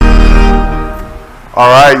All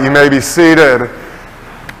right, you may be seated.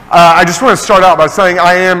 I just want to start out by saying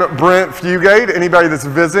I am Brent Fugate. Anybody that's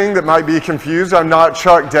visiting that might be confused, I'm not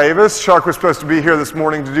Chuck Davis. Chuck was supposed to be here this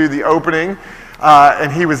morning to do the opening, and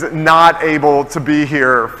he was not able to be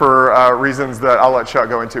here for reasons that I'll let Chuck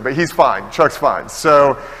go into, but he's fine. Chuck's fine.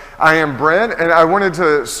 So I am Brent, and I wanted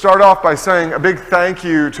to start off by saying a big thank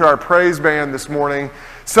you to our praise band this morning.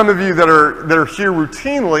 Some of you that are here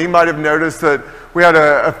routinely might have noticed that we had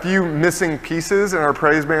a few missing pieces in our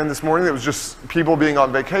praise band this morning. It was just people being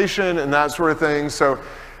on vacation and that sort of thing. So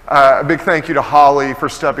a big thank you to Holly for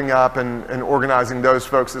stepping up and organizing those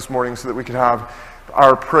folks this morning so that we could have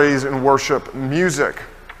our praise and worship music.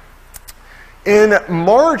 In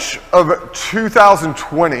March of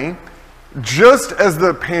 2020, just as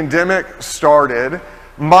the pandemic started,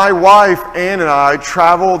 my wife, Ann, and I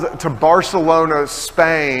traveled to Barcelona,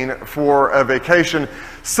 Spain for a vacation.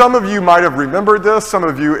 Some of you might have remembered this. Some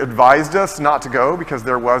of you advised us not to go because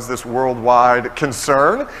there was this worldwide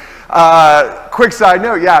concern. Quick side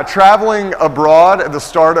note, traveling abroad at the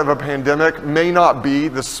start of a pandemic may not be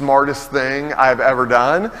the smartest thing I've ever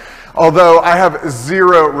done, although I have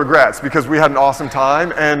zero regrets because we had an awesome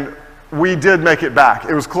time and we did make it back.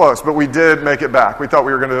 It was close, but we did make it back. We thought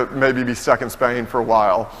we were going to maybe be stuck in Spain for a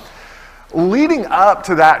while. Leading up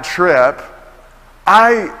to that trip,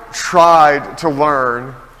 I tried to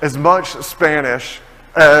learn as much Spanish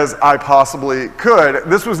as I possibly could.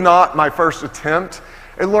 This was not my first attempt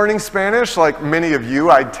at learning Spanish. Like many of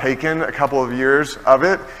you, I'd taken a couple of years of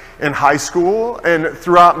it in high school, and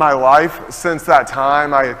throughout my life since that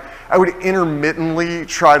time, I would intermittently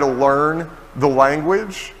try to learn the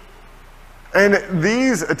language. And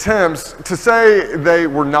these attempts, to say they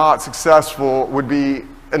were not successful would be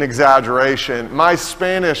an exaggeration. My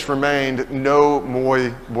Spanish remained no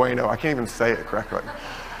muy bueno. I can't even say it correctly.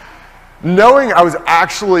 Knowing I was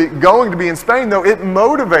actually going to be in Spain, though, it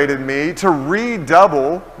motivated me to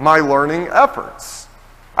redouble my learning efforts.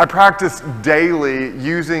 I practiced daily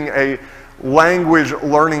using a language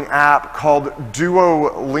learning app called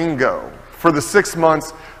Duolingo for the 6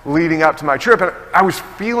 months leading up to my trip, and I was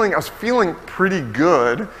feeling pretty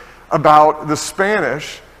good about the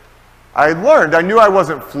Spanish I had learned. I knew I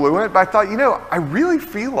wasn't fluent, but I thought, I really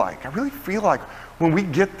feel like when we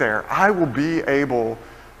get there, I will be able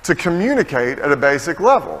to communicate at a basic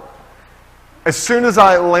level. As soon as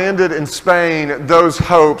I landed in Spain, those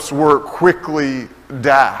hopes were quickly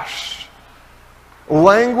dashed.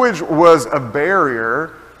 Language was a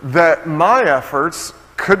barrier that my efforts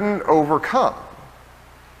couldn't overcome.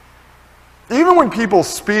 Even when people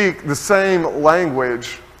speak the same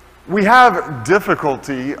language, we have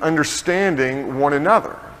difficulty understanding one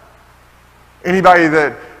another. Anybody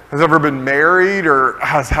that has ever been married or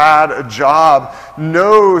has had a job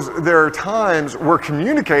knows there are times where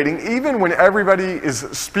communicating, even when everybody is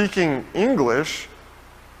speaking English,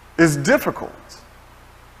 is difficult.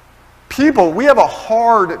 We have a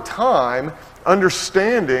hard time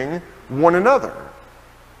understanding one another.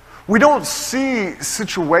 We don't see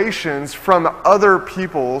situations from other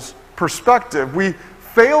people's perspective. We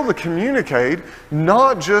fail to communicate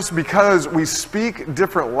not just because we speak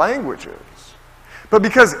different languages, but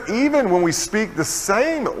because even when we speak the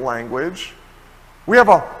same language, we have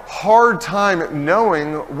a hard time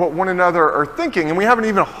knowing what one another are thinking, and we have an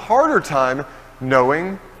even harder time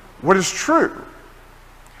knowing what is true.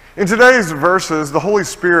 In today's verses, the Holy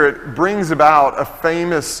Spirit brings about a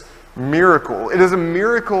famous miracle. It is a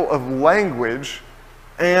miracle of language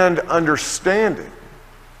and understanding.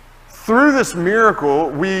 Through this miracle,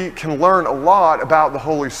 we can learn a lot about the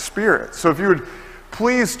Holy Spirit. So if you would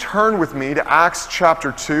please turn with me to Acts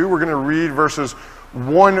chapter 2. We're going to read verses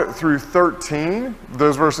 1 through 13.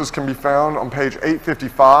 Those verses can be found on page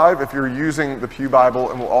 855 if you're using the Pew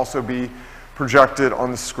Bible, and will also be projected on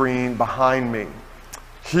the screen behind me.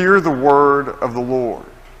 Hear the word of the Lord.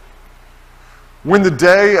 When the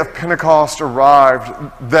day of Pentecost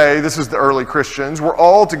arrived, this is the early Christians, were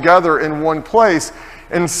all together in one place,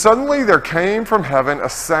 and suddenly there came from heaven a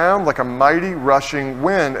sound like a mighty rushing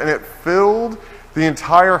wind, and it filled the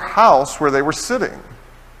entire house where they were sitting.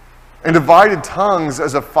 And divided tongues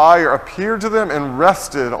as a fire appeared to them and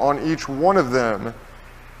rested on each one of them.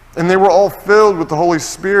 And they were all filled with the Holy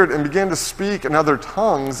Spirit and began to speak in other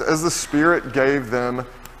tongues as the Spirit gave them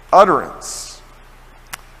utterance.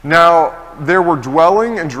 Now there were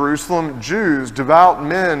dwelling in Jerusalem Jews, devout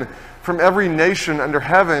men from every nation under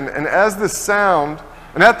heaven, and at this sound,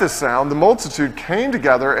 the multitude came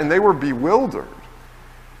together, and they were bewildered,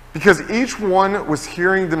 because each one was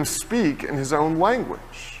hearing them speak in his own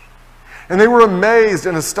language. And they were amazed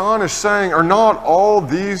and astonished, saying, "Are not all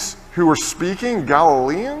these who are speaking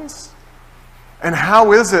Galileans? And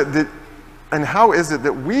how is it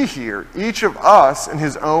that we hear, each of us, in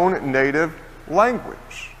his own native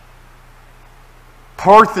language?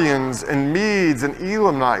 Parthians and Medes and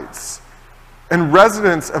Elamites and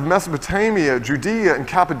residents of Mesopotamia, Judea and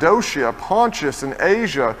Cappadocia, Pontus and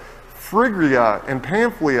Asia, Phrygia and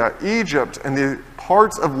Pamphylia, Egypt and the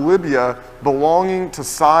parts of Libya belonging to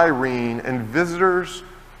Cyrene, and visitors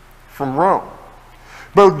from Rome.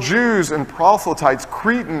 Both Jews and proselytes,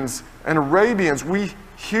 Cretans and Arabians, we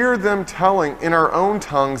hear them telling in our own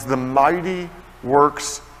tongues the mighty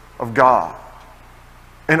works of God.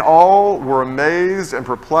 And all were amazed and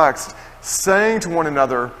perplexed, saying to one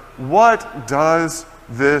another, "What does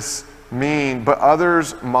this mean?" But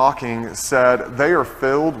others, mocking, said, "They are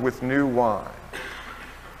filled with new wine."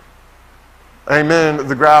 Amen.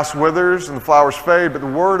 The grass withers and the flowers fade, but the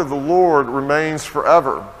word of the Lord remains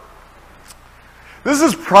forever. This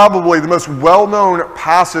is probably the most well-known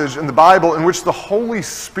passage in the Bible in which the Holy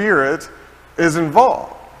Spirit is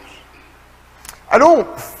involved. I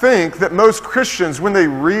don't think that most Christians, when they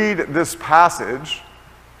read this passage,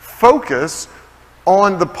 focus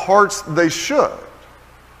on the parts they should.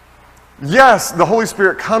 Yes, the Holy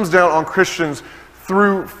Spirit comes down on Christians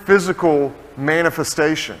through physical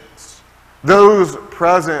manifestations. Those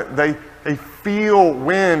present, they feel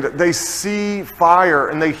wind, they see fire,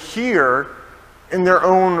 and they hear in their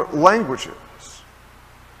own languages.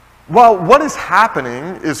 While what is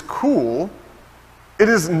happening is cool, it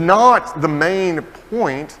is not the main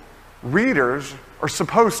point readers are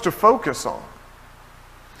supposed to focus on.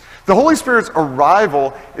 The Holy Spirit's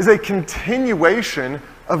arrival is a continuation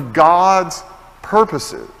of God's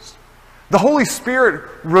purposes. The Holy Spirit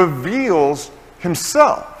reveals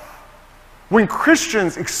himself. When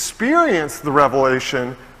Christians experience the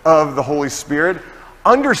revelation of the Holy Spirit,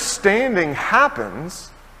 understanding happens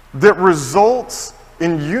that results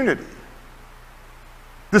in unity.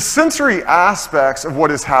 The sensory aspects of what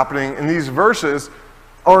is happening in these verses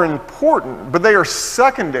are important, but they are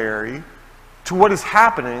secondary to what is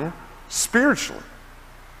happening spiritually.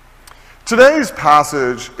 Today's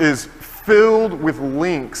passage is filled with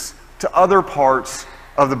links to other parts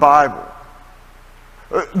of the Bible.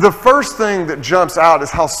 The first thing that jumps out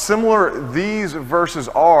is how similar these verses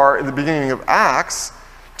are at the beginning of Acts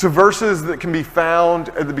to verses that can be found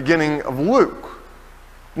at the beginning of Luke.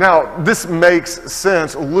 Now, this makes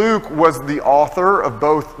sense. Luke was the author of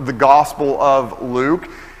both the Gospel of Luke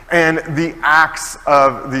and the Acts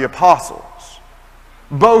of the Apostles.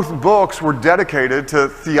 Both books were dedicated to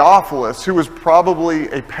Theophilus, who was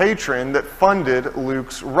probably a patron that funded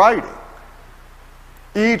Luke's writing.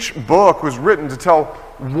 Each book was written to tell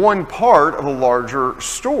one part of a larger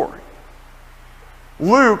story.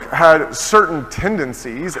 Luke had certain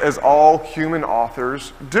tendencies, as all human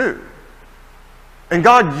authors do. And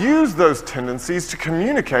God used those tendencies to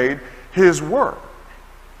communicate his word.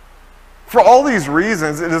 For all these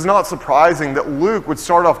reasons, it is not surprising that Luke would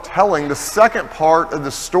start off telling the second part of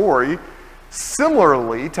the story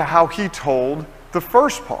similarly to how he told the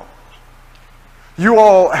first part. You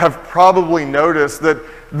all have probably noticed that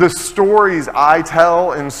the stories I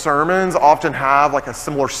tell in sermons often have like a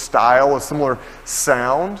similar style, a similar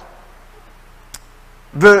sound.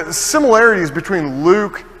 The similarities between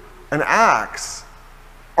Luke and Acts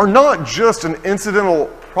are not just an incidental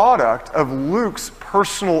product of Luke's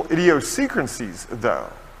personal idiosyncrasies, though.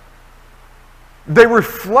 They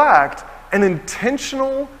reflect an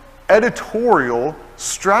intentional editorial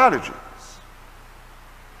strategies.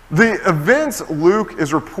 The events Luke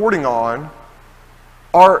is reporting on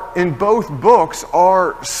in both books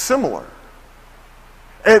are similar.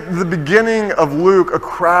 At the beginning of Luke, a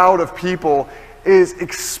crowd of people is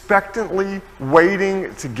expectantly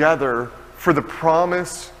waiting together for the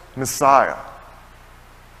promised Messiah.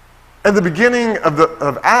 At the beginning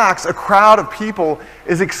of Acts, a crowd of people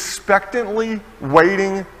is expectantly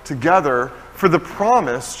waiting together for the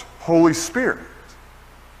promised Holy Spirit.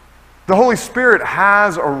 The Holy Spirit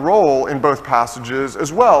has a role in both passages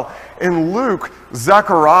as well. In Luke,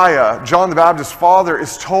 Zechariah, John the Baptist's father,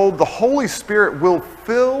 is told the Holy Spirit will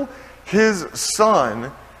fill his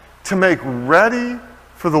son to make ready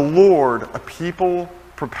for the Lord a people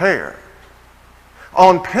prepared.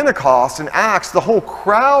 On Pentecost in Acts, the whole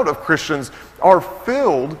crowd of Christians are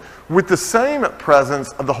filled with the same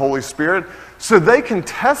presence of the Holy Spirit so they can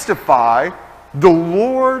testify the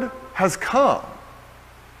Lord has come.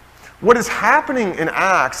 What is happening in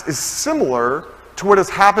Acts is similar to what has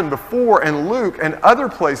happened before in Luke and other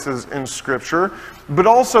places in Scripture, but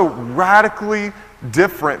also radically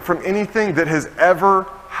different from anything that has ever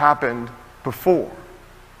happened before.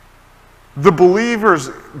 The believers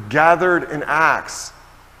gathered in Acts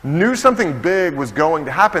knew something big was going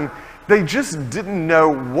to happen. They just didn't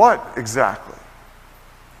know what exactly.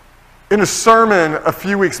 In a sermon a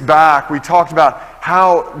few weeks back, we talked about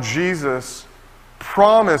how Jesus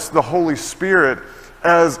promised the Holy Spirit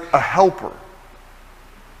as a helper.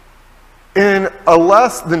 In a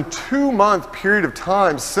less than 2-month period of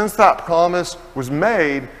time since that promise was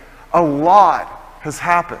made, a lot has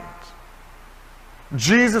happened.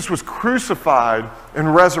 Jesus was crucified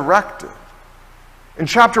and resurrected. In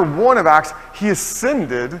chapter 1 of Acts, he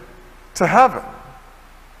ascended to heaven.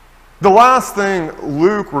 The last thing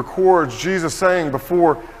Luke records Jesus saying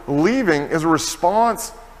before leaving is a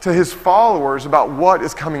response to his followers about what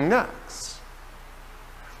is coming next.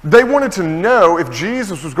 They wanted to know if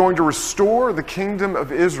Jesus was going to restore the kingdom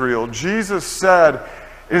of Israel. Jesus said,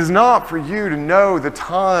 "It is not for you to know the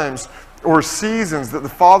times or seasons that the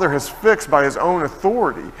Father has fixed by his own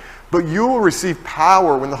authority, but you will receive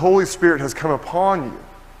power when the Holy Spirit has come upon you.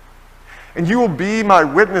 And you will be my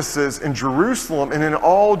witnesses in Jerusalem and in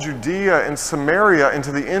all Judea and Samaria and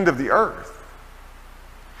to the end of the earth."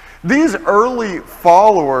 These early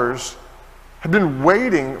followers had been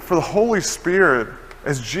waiting for the Holy Spirit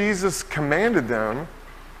as Jesus commanded them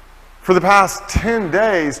for the past 10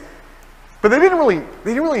 days, but they didn't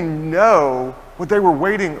really know what they were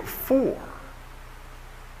waiting for.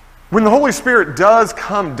 When the Holy Spirit does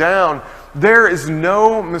come down, there is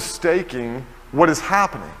no mistaking what is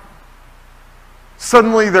happening.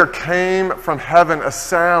 Suddenly there came from heaven a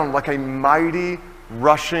sound like a mighty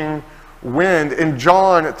rushing wind. In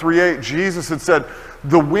John 3:8, Jesus had said,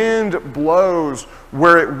 "The wind blows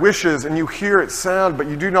where it wishes, and you hear its sound, but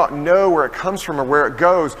you do not know where it comes from or where it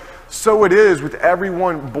goes. So it is with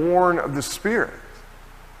everyone born of the Spirit."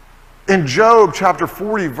 In Job chapter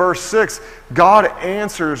 40, verse 6, God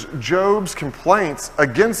answers Job's complaints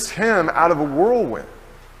against him out of a whirlwind.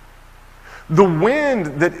 The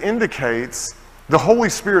wind that indicates the Holy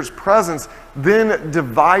Spirit's presence then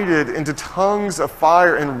divided into tongues of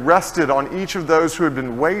fire and rested on each of those who had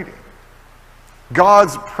been waiting.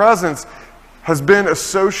 God's presence has been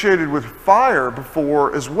associated with fire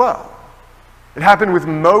before as well. It happened with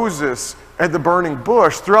Moses at the burning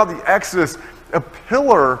bush. Throughout the Exodus, a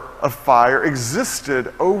pillar of fire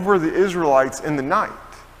existed over the Israelites in the night,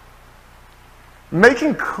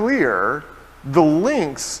 making clear the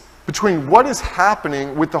links between what is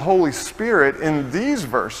happening with the Holy Spirit in these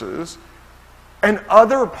verses and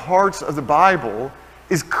other parts of the Bible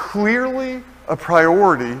is clearly a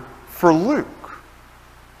priority for Luke.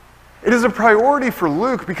 It is a priority for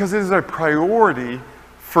Luke because it is a priority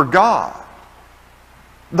for God.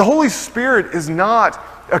 The Holy Spirit is not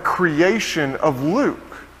a creation of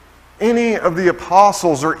Luke, any of the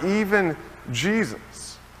apostles, or even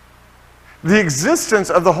Jesus. The existence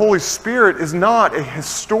of the Holy Spirit is not a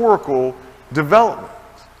historical development.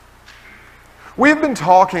 We have been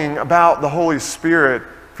talking about the Holy Spirit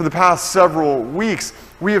for the past several weeks.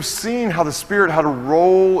 We have seen how the Spirit had a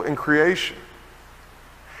role in creation.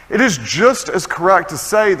 It is just as correct to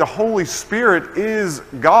say the Holy Spirit is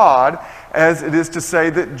God as it is to say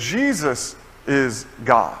that Jesus is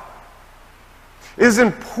God. It is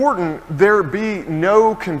important there be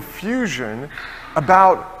no confusion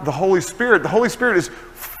about the Holy Spirit. The Holy Spirit is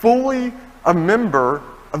fully a member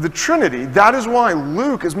of the Trinity. That is why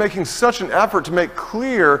Luke is making such an effort to make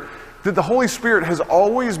clear that the Holy Spirit has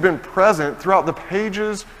always been present throughout the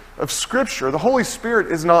pages of Scripture. The Holy Spirit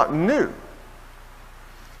is not new.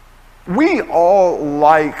 We all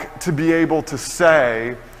like to be able to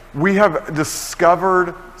say we have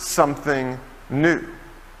discovered something new.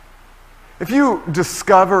 If you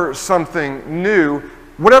discover something new,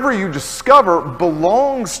 whatever you discover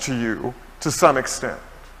belongs to you to some extent.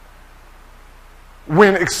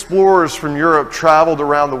 When explorers from Europe traveled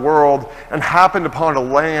around the world and happened upon a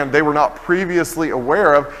land they were not previously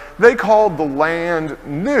aware of, they called the land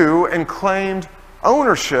new and claimed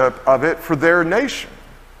ownership of it for their nation.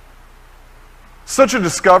 Such a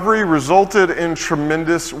discovery resulted in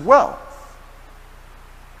tremendous wealth.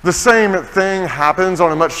 The same thing happens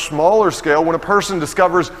on a much smaller scale when a person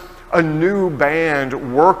discovers a new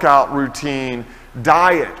band, workout routine,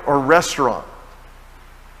 diet, or restaurant.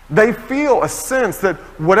 They feel a sense that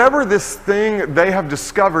whatever this thing they have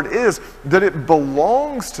discovered is, that it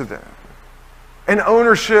belongs to them. And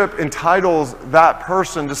ownership entitles that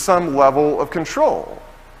person to some level of control.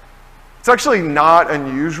 It's actually not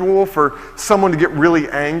unusual for someone to get really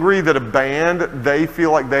angry that a band they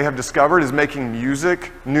feel like they have discovered is making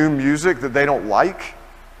music, new music that they don't like.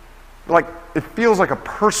 Like, it feels like a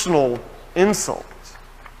personal insult.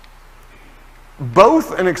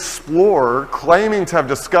 Both an explorer claiming to have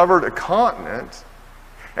discovered a continent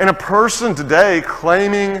And a person today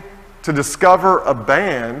claiming to discover a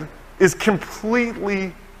band is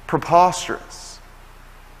completely preposterous.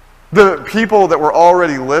 The people that were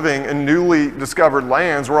already living in newly discovered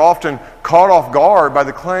lands were often caught off guard by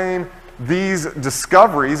the claim these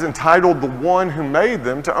discoveries entitled the one who made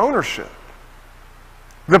them to ownership.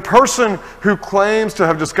 The person who claims to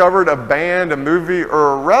have discovered a band, a movie,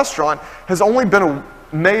 or a restaurant has only been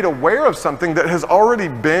made aware of something that has already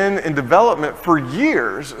been in development for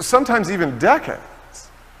years, sometimes even decades.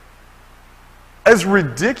 As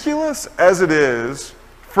ridiculous as it is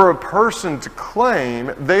for a person to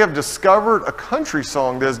claim they have discovered a country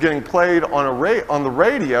song that is getting played on the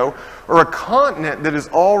radio or a continent that is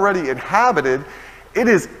already inhabited, it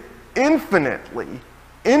is infinitely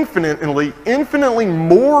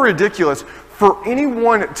more ridiculous for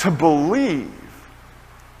anyone to believe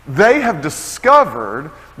they have discovered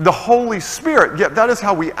the Holy Spirit. Yet that is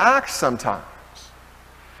how we act sometimes.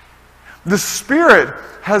 The Spirit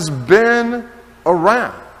has been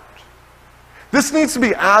around. This needs to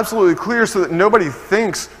be absolutely clear so that nobody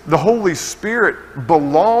thinks the Holy Spirit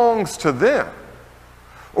belongs to them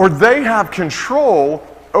or they have control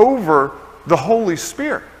over the Holy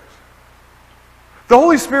Spirit. The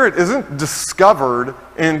Holy Spirit isn't discovered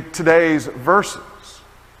in today's verses.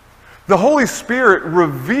 The Holy Spirit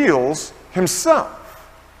reveals Himself.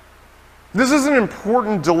 This is an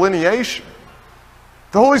important delineation.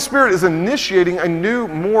 The Holy Spirit is initiating a new,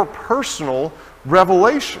 more personal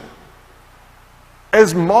revelation.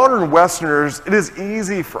 As modern Westerners, it is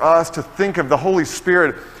easy for us to think of the Holy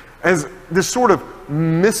Spirit as this sort of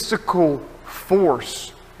mystical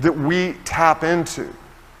force that we tap into.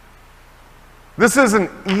 This is an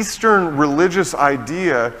Eastern religious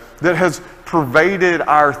idea that has pervaded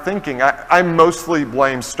our thinking. I mostly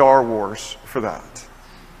blame Star Wars for that.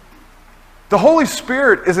 The Holy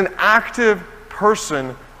Spirit is an active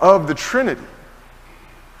person of the Trinity.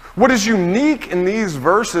 What is unique in these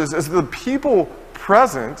verses is that the people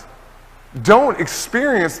present don't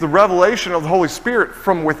experience the revelation of the Holy Spirit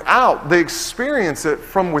from without. They experience it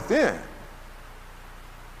from within.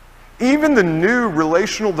 Even the new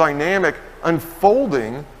relational dynamic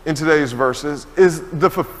unfolding in today's verses is the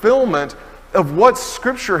fulfillment of what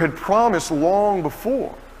Scripture had promised long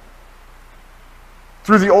before.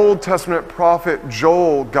 Through the Old Testament prophet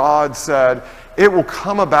Joel, God said, "It will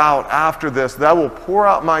come about after this that I will pour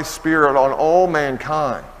out my Spirit on all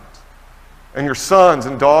mankind. And your sons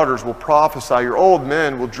and daughters will prophesy. Your old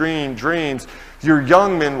men will dream dreams. Your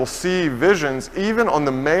young men will see visions. Even on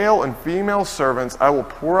the male and female servants, I will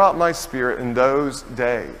pour out my Spirit in those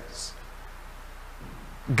days."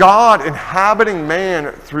 God inhabiting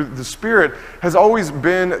man through the Spirit has always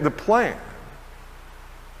been the plan.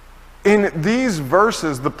 In these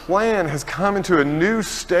verses, the plan has come into a new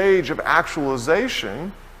stage of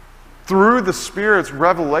actualization through the Spirit's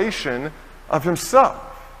revelation of Himself.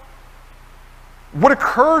 What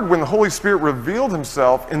occurred when the Holy Spirit revealed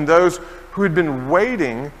Himself in those who had been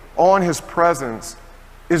waiting on His presence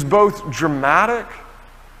is both dramatic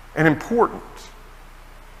and important.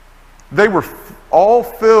 They were all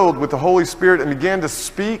filled with the Holy Spirit and began to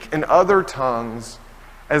speak in other tongues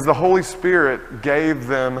as the Holy Spirit gave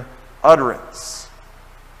them utterance.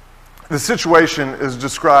 The situation is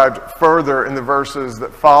described further in the verses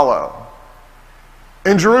that follow.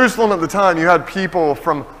 In Jerusalem at the time, you had people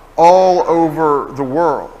from all over the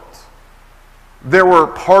world. There were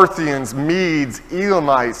Parthians, Medes,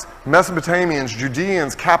 Elamites, Mesopotamians,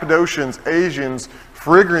 Judeans, Cappadocians, Asians,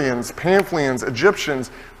 Phrygians, Pamphylians, Egyptians,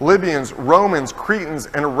 Libyans, Romans, Cretans,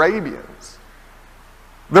 and Arabians.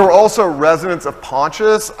 There were also residents of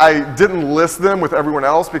Pontus. I didn't list them with everyone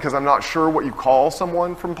else because I'm not sure what you call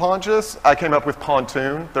someone from Pontus. I came up with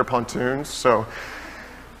pontoon. They're pontoons. So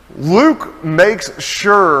Luke makes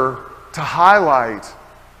sure to highlight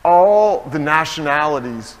all the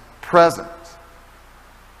nationalities present.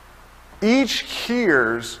 Each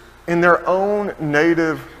hears in their own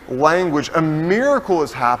native language. A miracle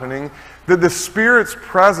is happening that the Spirit's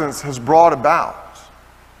presence has brought about.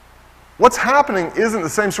 What's happening isn't the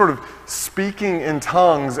same sort of speaking in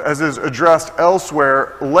tongues as is addressed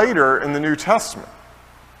elsewhere later in the New Testament.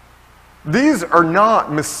 These are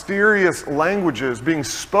not mysterious languages being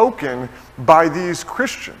spoken by these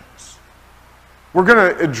Christians. We're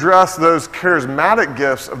going to address those charismatic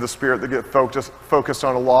gifts of the Spirit that get focused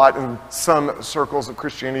on a lot in some circles of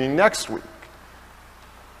Christianity next week.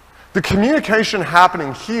 The communication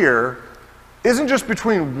happening here isn't just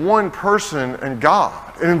between one person and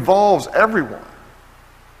God. It involves everyone.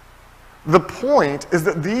 The point is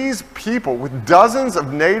that these people with dozens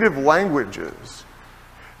of native languages,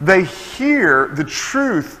 they hear the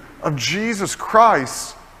truth of Jesus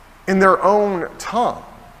Christ in their own tongue.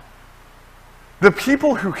 The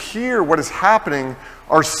people who hear what is happening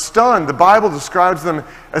are stunned. The Bible describes them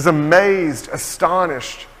as amazed,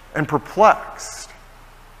 astonished, and perplexed.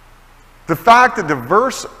 The fact that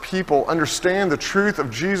diverse people understand the truth of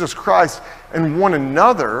Jesus Christ and one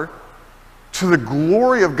another to the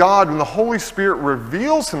glory of God when the Holy Spirit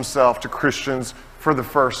reveals himself to Christians for the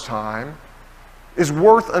first time is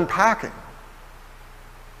worth unpacking.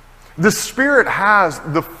 The Spirit has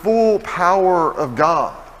the full power of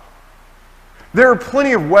God. There are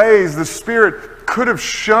plenty of ways the Spirit could have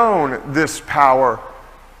shown this power.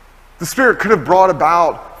 The Spirit could have brought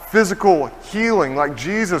about physical healing like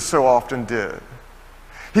Jesus so often did.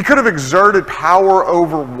 He could have exerted power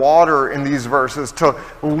over water in these verses to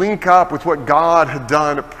link up with what God had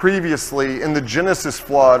done previously in the Genesis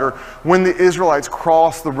flood or when the Israelites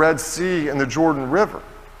crossed the Red Sea and the Jordan River.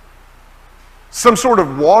 Some sort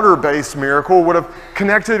of water-based miracle would have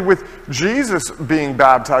connected with Jesus being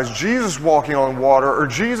baptized, Jesus walking on water, or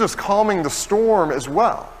Jesus calming the storm as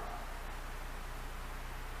well.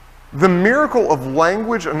 The miracle of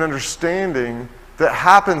language and understanding that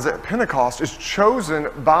happens at Pentecost is chosen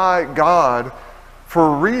by God for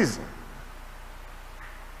a reason.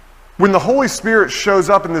 When the Holy Spirit shows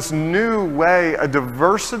up in this new way, a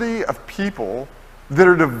diversity of people that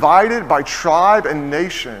are divided by tribe and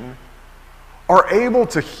nation are able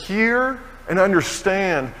to hear and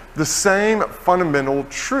understand the same fundamental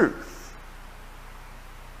truth.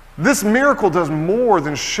 This miracle does more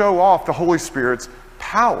than show off the Holy Spirit's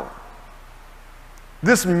power.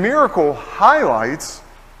 This miracle highlights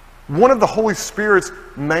one of the Holy Spirit's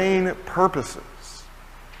main purposes.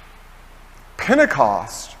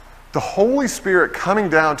 Pentecost, the Holy Spirit coming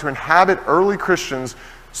down to inhabit early Christians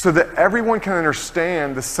so that everyone can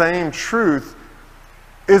understand the same truth,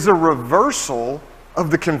 is a reversal of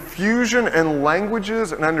the confusion in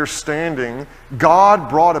languages and understanding God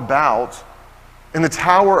brought about in the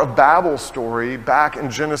Tower of Babel story back in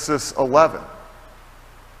Genesis 11.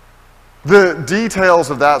 The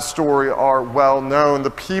details of that story are well known.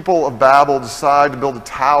 The people of Babel decide to build a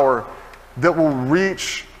tower that will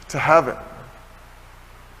reach to heaven.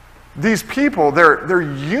 These people, they're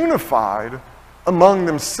unified among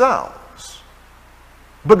themselves.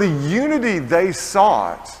 But the unity they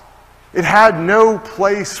sought, it had no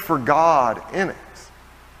place for God in it.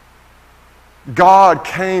 God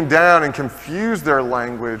came down and confused their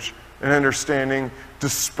language and understanding,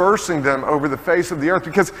 dispersing them over the face of the earth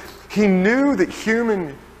because he knew that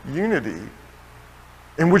human unity,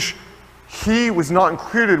 in which he was not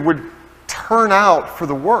included, would turn out for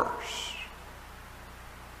the worse.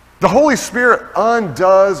 The Holy Spirit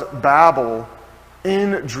undoes Babel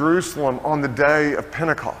in Jerusalem on the day of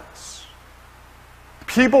Pentecost.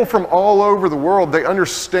 People from all over the world, they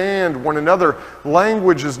understand one another.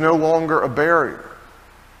 Language is no longer a barrier.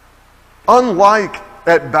 Unlike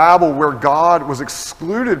at Babel, where God was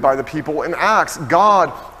excluded by the people, in Acts,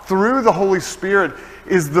 God, through the Holy Spirit,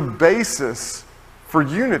 is the basis for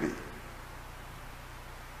unity.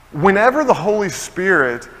 Whenever the Holy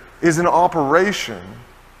Spirit is in operation,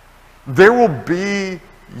 there will be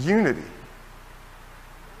unity.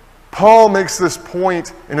 Paul makes this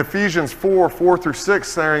point in Ephesians 4:4-6,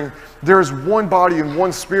 saying, there is one body and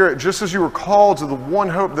one Spirit, just as you were called to the one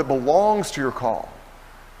hope that belongs to your call.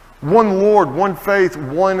 One Lord, one faith,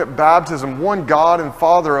 one baptism, one God and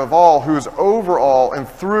Father of all, who is over all and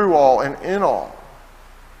through all and in all.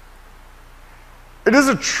 It is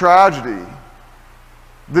a tragedy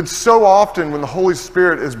that so often when the Holy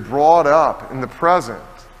Spirit is brought up in the present,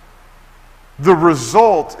 the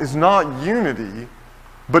result is not unity,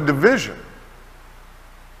 but division.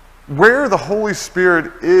 Where the Holy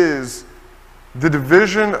Spirit is, the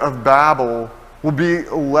division of Babel will be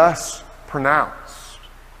less pronounced.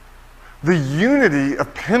 The unity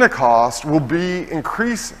of Pentecost will be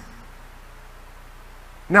increasing.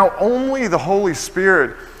 Now, only the Holy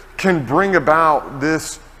Spirit can bring about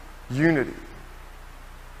this unity.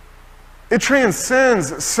 It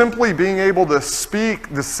transcends simply being able to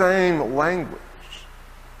speak the same language.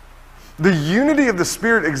 The unity of the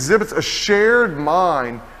Spirit exhibits a shared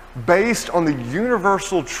mind based on the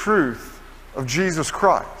universal truth of Jesus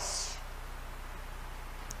Christ.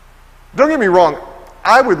 Don't get me wrong,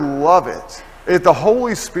 I would love it if the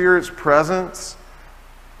Holy Spirit's presence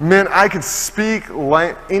meant I could speak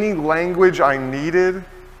any language I needed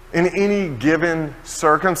in any given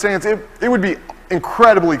circumstance. It would be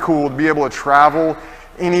incredibly cool to be able to travel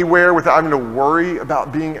anywhere without having to worry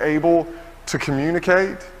about being able to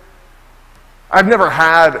communicate. I've never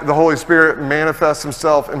had the Holy Spirit manifest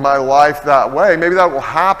himself in my life that way. Maybe that will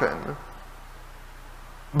happen.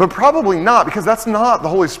 But probably not, because that's not the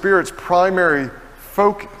Holy Spirit's primary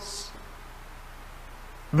focus.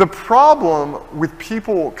 The problem with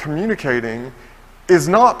people communicating is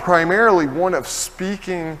not primarily one of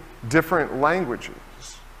speaking different languages.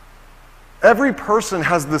 Every person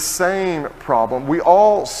has the same problem. We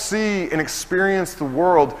all see and experience the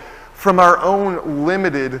world from our own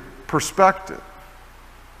limited perspective.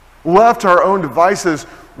 Left to our own devices,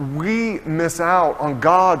 we miss out on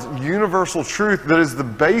God's universal truth that is the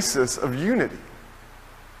basis of unity.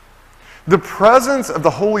 The presence of the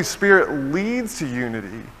Holy Spirit leads to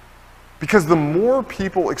unity because the more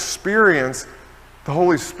people experience the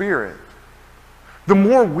Holy Spirit, the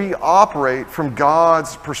more we operate from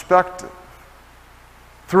God's perspective.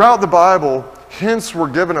 Throughout the Bible, hints were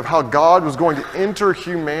given of how God was going to enter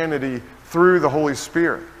humanity through the Holy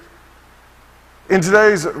Spirit. In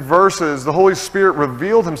today's verses, the Holy Spirit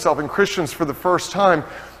revealed himself in Christians for the first time.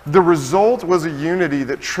 The result was a unity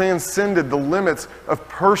that transcended the limits of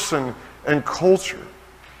person and culture.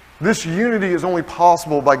 This unity is only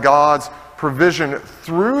possible by God's provision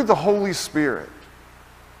through the Holy Spirit.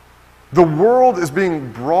 The world is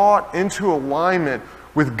being brought into alignment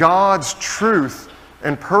with God's truth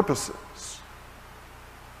and purposes.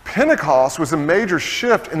 Pentecost was a major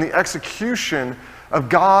shift in the execution of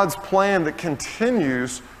God's plan that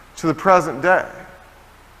continues to the present day.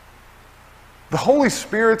 The Holy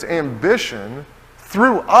Spirit's ambition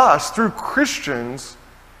through us, through Christians,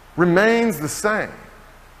 remains the same.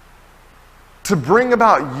 To bring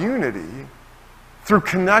about unity through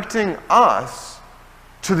connecting us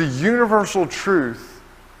to the universal truth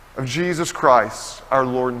of Jesus Christ, our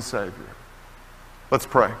Lord and Savior. Let's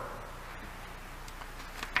pray.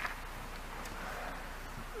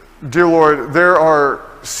 Dear Lord, there are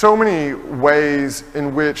so many ways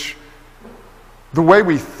in which the way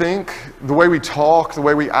we think, the way we talk, the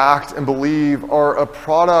way we act and believe are a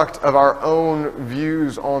product of our own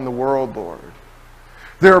views on the world, Lord.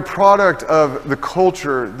 They're a product of the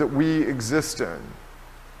culture that we exist in.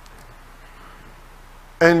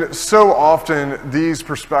 And so often these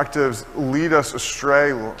perspectives lead us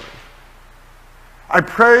astray, Lord. I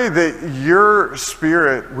pray that your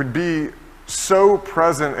Spirit would be so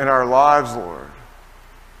present in our lives, Lord,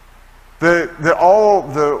 that all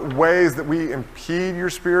the ways that we impede your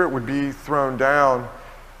Spirit would be thrown down,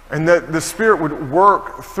 and that the Spirit would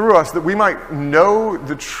work through us, that we might know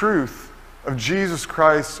the truth of Jesus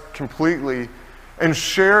Christ completely and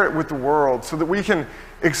share it with the world so that we can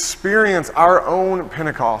experience our own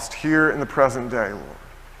Pentecost here in the present day, Lord.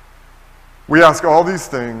 We ask all these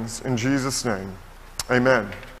things in Jesus' name. Amen.